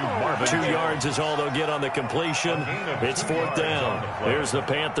line. 2 yards is all they'll get on the completion. It's 4th down. Here's the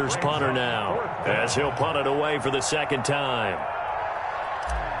Panthers punter now as he'll punt it away for the 2nd time.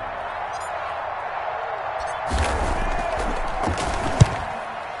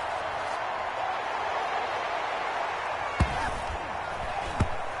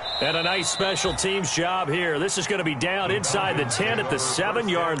 And a nice special teams job here. This is going to be down inside the 10 at the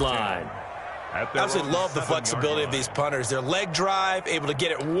 7-yard line. I absolutely love the flexibility of these punters. Their leg drive, able to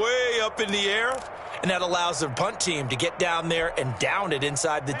get it way up in the air, and that allows their punt team to get down there and down it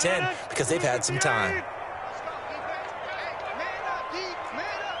inside the 10 because they've had some time.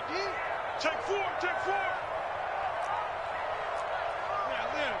 Check 4. Check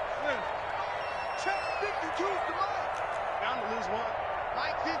 52 to Mike. Down to lose 1.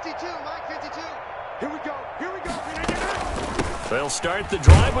 Mike 52. Here we go. They'll start the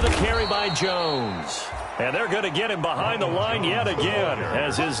drive with a carry by Jones. And they're going to get him behind the line yet again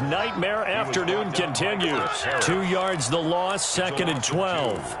as his nightmare afternoon continues. 2 yards the loss, 2nd and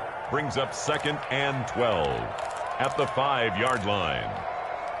 12. Brings up 2nd and 12 at the 5-yard line.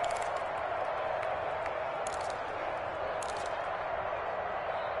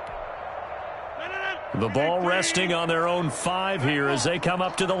 The ball resting on their own 5 here as they come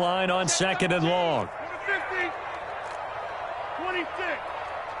up to the line on 2nd and long. 26.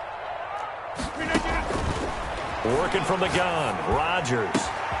 Working from the gun, Rodgers.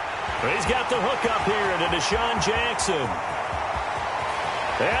 He's got the hook up here to Deshaun Jackson.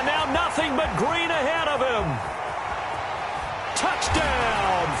 And now nothing but green ahead of him.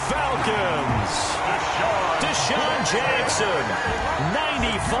 Touchdown, Falcons. Deshaun Jackson,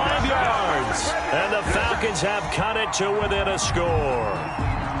 95 yards. And the Falcons have cut it to within a score.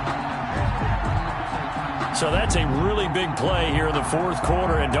 So that's a really big play here in the 4th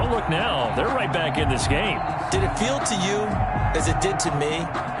quarter. And don't look now, they're right back in this game. Did it feel to you, as it did to me,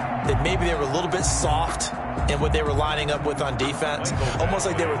 that maybe they were a little bit soft in what they were lining up with on defense? Almost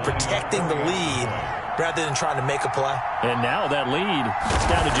like they were protecting the lead rather than trying to make a play. And now that lead is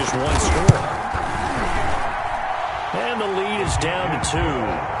down to just 1 score. And the lead is down to 2.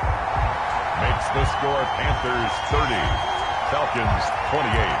 Makes the score Panthers 30, Falcons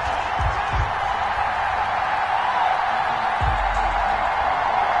 28.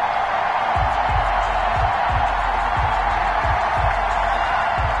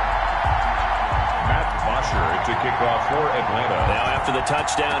 To kick off for Atlanta. Now after the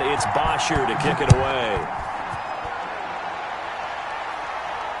touchdown, it's Bosher to kick it away.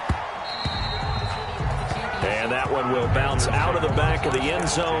 And that one will bounce out of the back of the end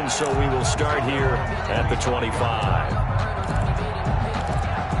zone, so we will start here at the 25.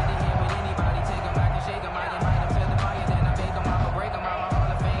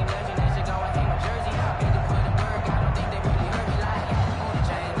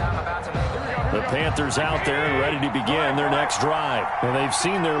 Panthers out there and ready to begin their next drive. And they've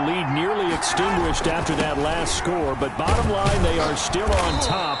seen their lead nearly extinguished after that last score, but bottom line, they are still on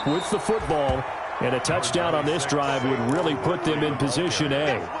top with the football, and a touchdown on this drive would really put them in position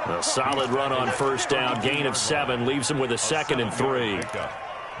A. A solid run on 1st down, gain of 7, leaves them with a 2nd and 3.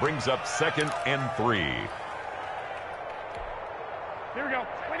 Brings up 2nd and 3. Here we go.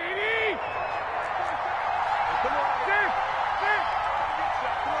 180.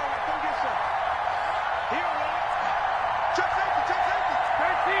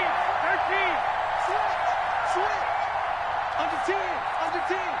 under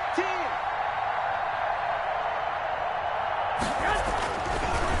team.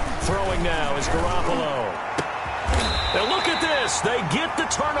 Throwing now is Garoppolo. Now look at this. They get the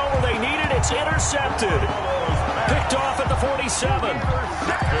turnover they needed. It's intercepted. Picked off at the 47.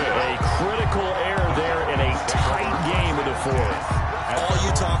 A critical error there in a tight game in the fourth. All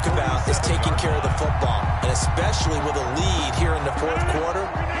you talk about is taking care of the football, and especially with a lead here in the fourth quarter,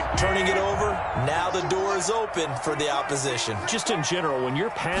 turning it over, now the door is open for the opposition. Just in general, when you're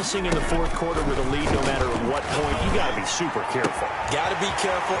passing in the fourth quarter with a lead, no matter at what point, you got to be super careful. Got to be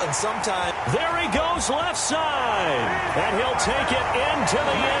careful, and sometimes... There he goes, left side. And he'll take it into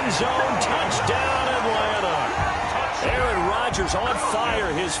the end zone. Touchdown, Atlanta. Aaron Rodgers on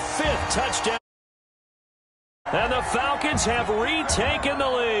fire, his 5th touchdown. And the Falcons have retaken the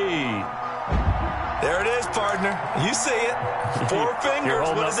lead. There it is, partner. You see it. 4 fingers.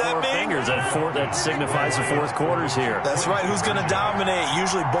 What does that mean? Fingers. That signifies the fourth quarter's here. That's right. Who's going to dominate?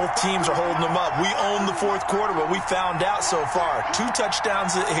 Usually both teams are holding them up. We own the fourth quarter, but we found out so far. 2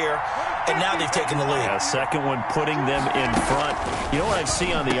 touchdowns here, and now they've taken the lead. A second one putting them in front. You know what I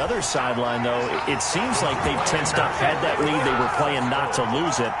see on the other sideline, though? It seems like they've tensed up, had that lead. They were playing not to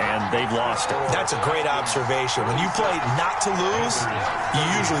lose it, and they've lost it. That's a great observation. When you play not to lose, you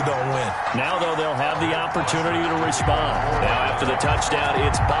usually don't win. Now, though, they'll have the opportunity to respond. Now, after the touchdown,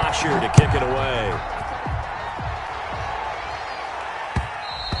 it's Bosher to kick it away.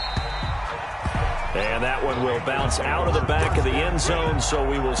 And that one will bounce out of the back of the end zone, so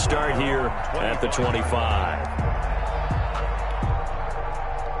we will start here at the 25.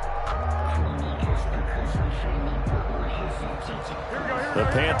 The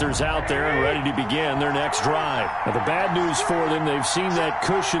Panthers out there and ready to begin their next drive. Now, the bad news for them, they've seen that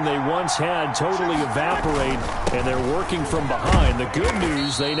cushion they once had totally evaporate, and they're working from behind. The good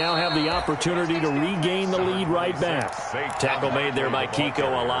news, they now have the opportunity to regain the lead right back. Tackle made there by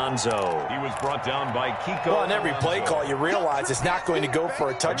Kiko Alonso. He was brought down by Kiko. Well, on every play call, you realize it's not going to go for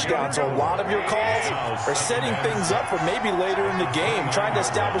a touchdown, so a lot of your calls are setting things up for maybe later in the game, trying to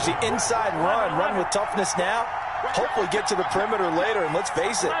establish the inside run with toughness now. Hopefully get to the perimeter later, and let's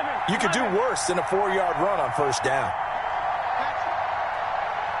face it, you could do worse than a 4-yard run on first down.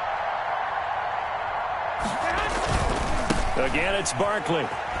 Again, it's Barkley.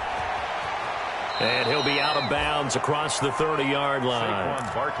 And he'll be out of bounds across the 30-yard line.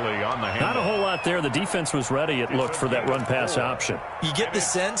 Barkley on the handle. Not a whole lot there. The defense was ready, it looked, for that run-pass option. You get the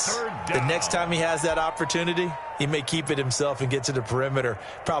sense the next time he has that opportunity, he may keep it himself and get to the perimeter.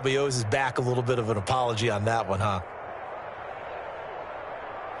 Probably owes his back a little bit of an apology on that one, huh?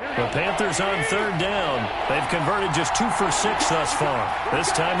 The Panthers on third down. They've converted just 2 for 6 thus far.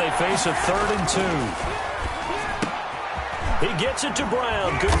 This time they face a 3rd and 2. He gets it to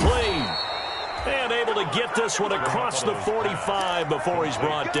Brown. Good play. And able to get this one across the 45 before he's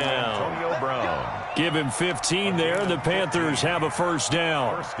brought down. Antonio Brown. Give him 15 there, and the Panthers have a first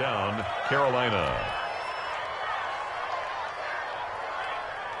down. First down, Carolina.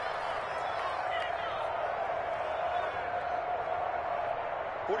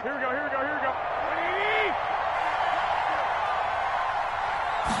 Here we go.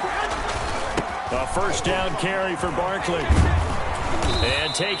 A first down carry for Barkley.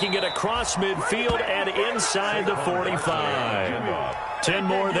 And taking it across midfield and inside the 45. 10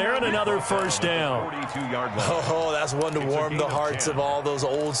 more there and another first down. Oh, that's one to warm the hearts of all those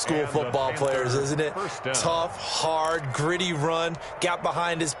old school football players, isn't it? Tough, hard, gritty run. Got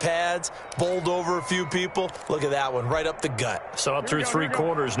behind his pads, bowled over a few people. Look at that one, right up the gut. So up through 3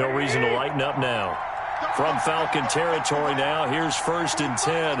 quarters, no reason to lighten up now. From Falcon territory now, here's 1st and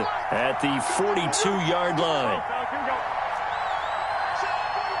 10 at the 42-yard line.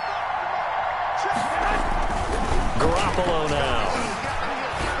 Garoppolo now.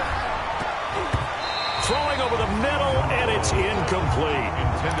 Throwing over the middle, and it's incomplete.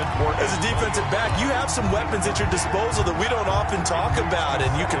 As a defensive back, you have some weapons at your disposal that we don't often talk about, and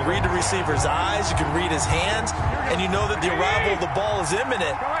you can read the receiver's eyes, you can read his hands, and you know that the arrival of the ball is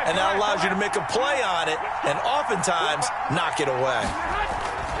imminent, and that allows you to make a play on it, and oftentimes knock it away.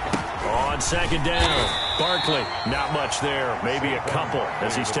 On second down, Barkley, not much there, maybe a couple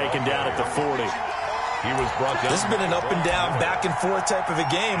as he's taken down at the 40. He was brought down. This has been an up and down, back and forth type of a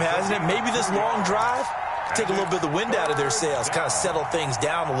game, hasn't it? Maybe this long drive take a little bit of the wind out of their sails, kind of settle things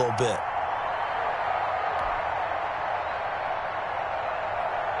down a little bit.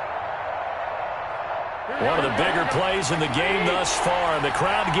 One of the bigger plays in the game thus far, and the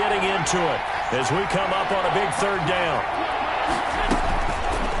crowd getting into it as we come up on a big 3rd down.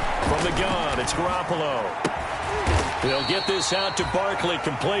 From the gun, it's Garoppolo. They'll get this out to Barkley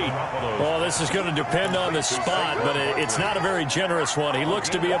complete. Well, this is going to depend on the spot, but it's not a very generous one. He looks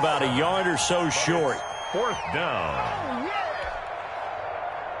to be about a yard or so short. 4th down.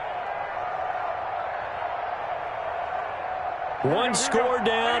 One score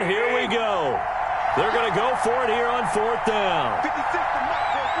down. Here we go. They're going to go for it here on 4th down. 56 from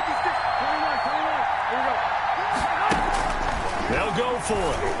Monroe. 56. 21. Here we go. They'll go for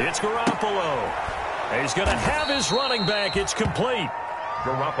it. It's Garoppolo. He's going to have his running back. It's complete.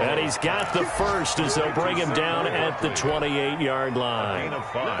 And he's got the first as they'll bring him down at the 28-yard line.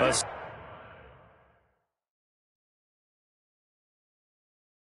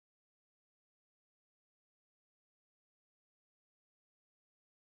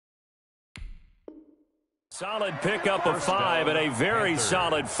 Solid pickup of 5 and a very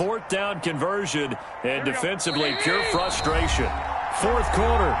solid 4th down conversion, and defensively pure frustration. 4th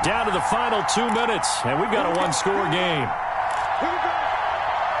quarter, down to the final 2 minutes, and we've got a one-score game. Here we go.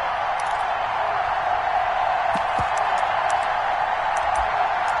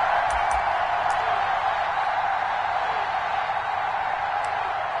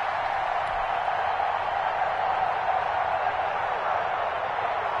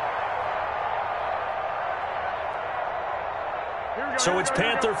 So it's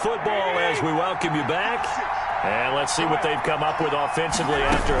Panther football as we welcome you back. And let's see what they've come up with offensively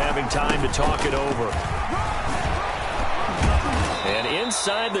after having time to talk it over. And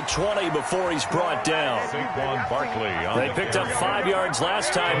inside the 20 before he's brought down. They picked up 5 yards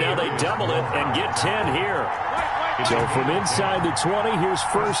last time. Now they double it and get 10 here. So from inside the 20, here's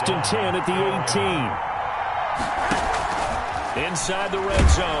 1st and 10 at the 18. Inside the red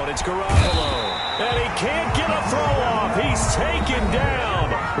zone, it's Garoppolo. And he can't get a throw off. He's taken down.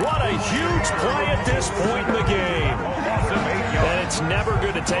 What a huge play at this point in the game. And it's never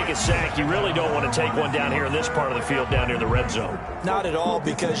good to take a sack. You really don't want to take one down here in this part of the field, down near the red zone. Not at all,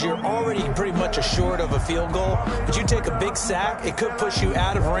 because you're already pretty much assured of a field goal. But you take a big sack, it could push you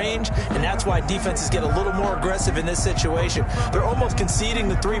out of range, and that's why defenses get a little more aggressive in this situation. They're almost conceding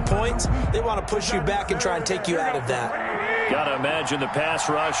the 3 points. They want to push you back and try and take you out of that. Got to imagine the pass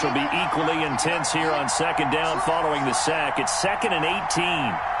rush will be equally intense here on 2nd down following the sack. It's 2nd and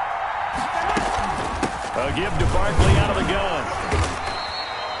 18. A give to Barkley out of the gun.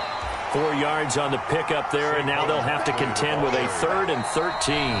 4 yards on the pickup there, and now they'll have to contend with a 3rd and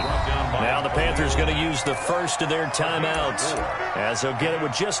 13. Now the Panthers going to use the first of their timeouts as they'll get it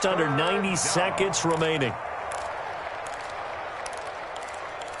with just under 90 seconds remaining.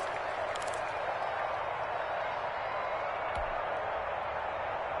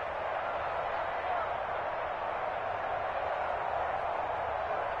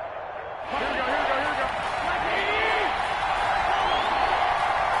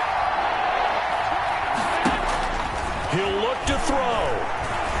 He'll look to throw.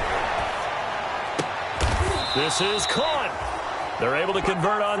 This is caught. They're able to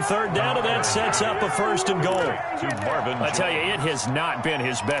convert on 3rd down, and that sets up a 1st and goal. I tell you, it has not been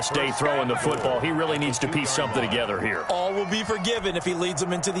his best day throwing the football. He really needs to piece something together here. All will be forgiven if he leads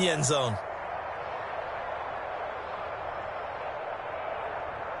them into the end zone.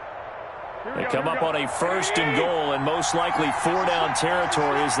 They come up on a 1st and goal, and most likely 4-down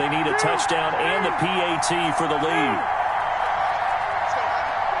territory as they need a touchdown and the PAT for the lead.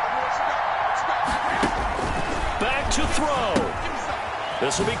 Back to throw.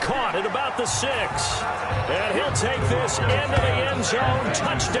 This will be caught at about the 6. And he'll take this into the end zone.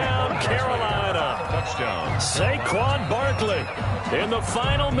 Touchdown, Carolina. Touchdown. Saquon Barkley in the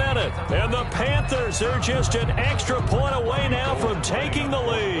final minute. And the Panthers are just an extra point away now from taking the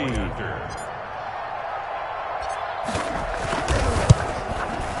lead.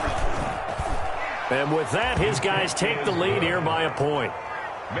 And with that, his guys take the lead here by a point.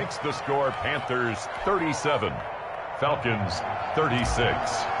 Makes the score Panthers 37, Falcons 36.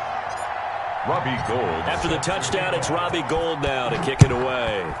 Robbie Gould. After the touchdown, it's Robbie Gould now to kick it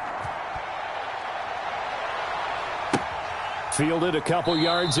away. Fielded a couple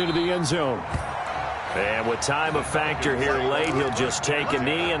yards into the end zone. And with time a factor here late, he'll just take a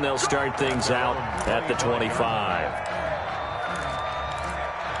knee, and they'll start things out at the 25.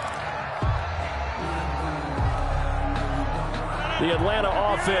 The Atlanta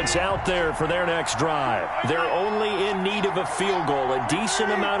offense out there for their next drive. They're only in need of a field goal, a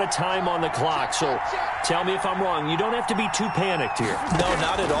decent amount of time on the clock. So Tell me if I'm wrong. You don't have to be too panicked here. No,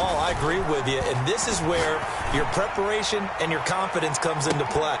 not at all. I agree with you. And this is where your preparation and your confidence comes into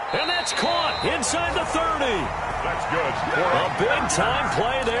play. And that's caught inside the 30. That's good. A big-time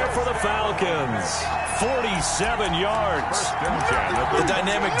play there for the Falcons. 47 yards. The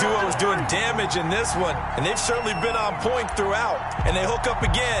dynamic duo is doing damage in this one, and they've certainly been on point throughout. And they hook up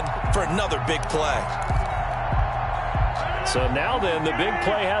again for another big play. So now then, the big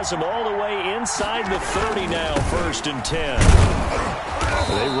play has them all the way inside the 30 now, 1st and 10.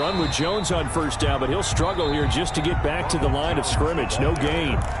 They run with Jones on first down, but he'll struggle here just to get back to the line of scrimmage. No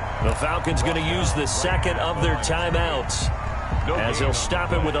gain. The Falcons going to use the second of their timeouts as they'll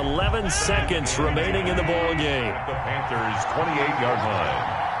stop it with 11 seconds remaining in the ball game. The Panthers' 28-yard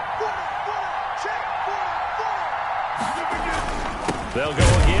line. They'll go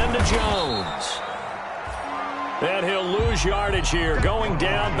again to Jones. And he'll lose yardage here, going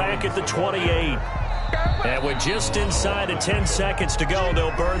down back at the 28. And with just inside of 10 seconds to go,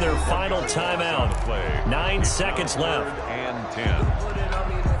 they'll burn their final timeout. 9 seconds left. And 10.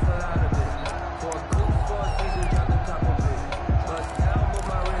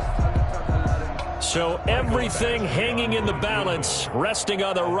 So everything hanging in the balance, resting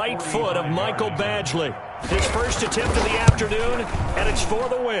on the right foot of Michael Badgley. His first attempt of the afternoon, and it's for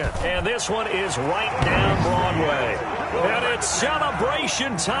the win. And this one is right down Broadway. And it's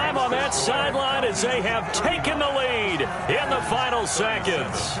celebration time on that sideline as they have taken the lead in the final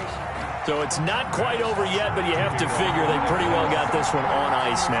seconds. So it's not quite over yet, but you have to figure they pretty well got this one on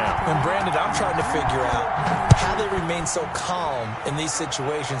ice now. And Brandon, I'm trying to figure out how they remain so calm in these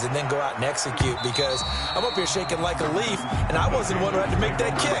situations and then go out and execute, because I'm up here shaking like a leaf, and I wasn't the one who had to make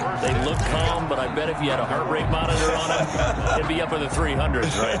that kick. They look calm, but I bet if you had a heart rate monitor on it, it'd be up in the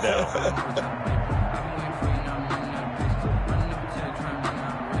 300s right now.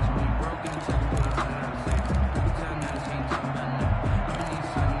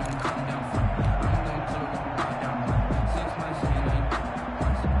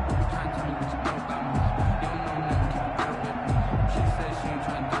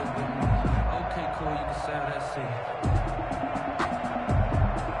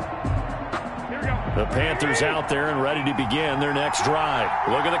 The Panthers out there and ready to begin their next drive.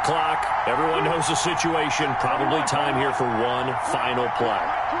 Look at the clock. Everyone knows the situation. Probably time here for one final play.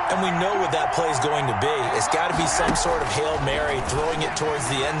 And we know what that play is going to be. It's got to be some sort of Hail Mary, throwing it towards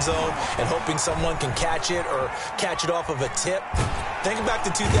the end zone and hoping someone can catch it or catch it off of a tip. Think back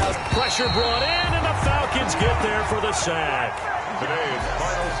to 2000. Pressure brought in, and the Falcons get there for the sack. Today's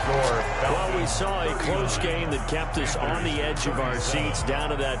final score. Well, we saw a close game that kept us on the edge of our seats down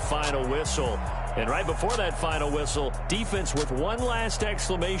to that final whistle. And right before that final whistle, defense with one last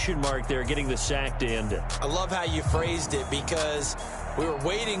exclamation mark there, getting the sack to end it. I love how you phrased it, because we were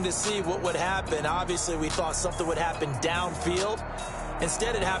waiting to see what would happen. Obviously, we thought something would happen downfield.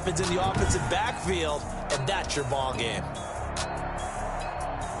 Instead, it happens in the offensive backfield, and that's your ball game.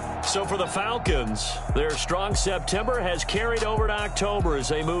 So for the Falcons, their strong September has carried over to October as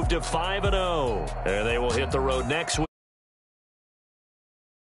they move to 5-0. And they will hit the road next week.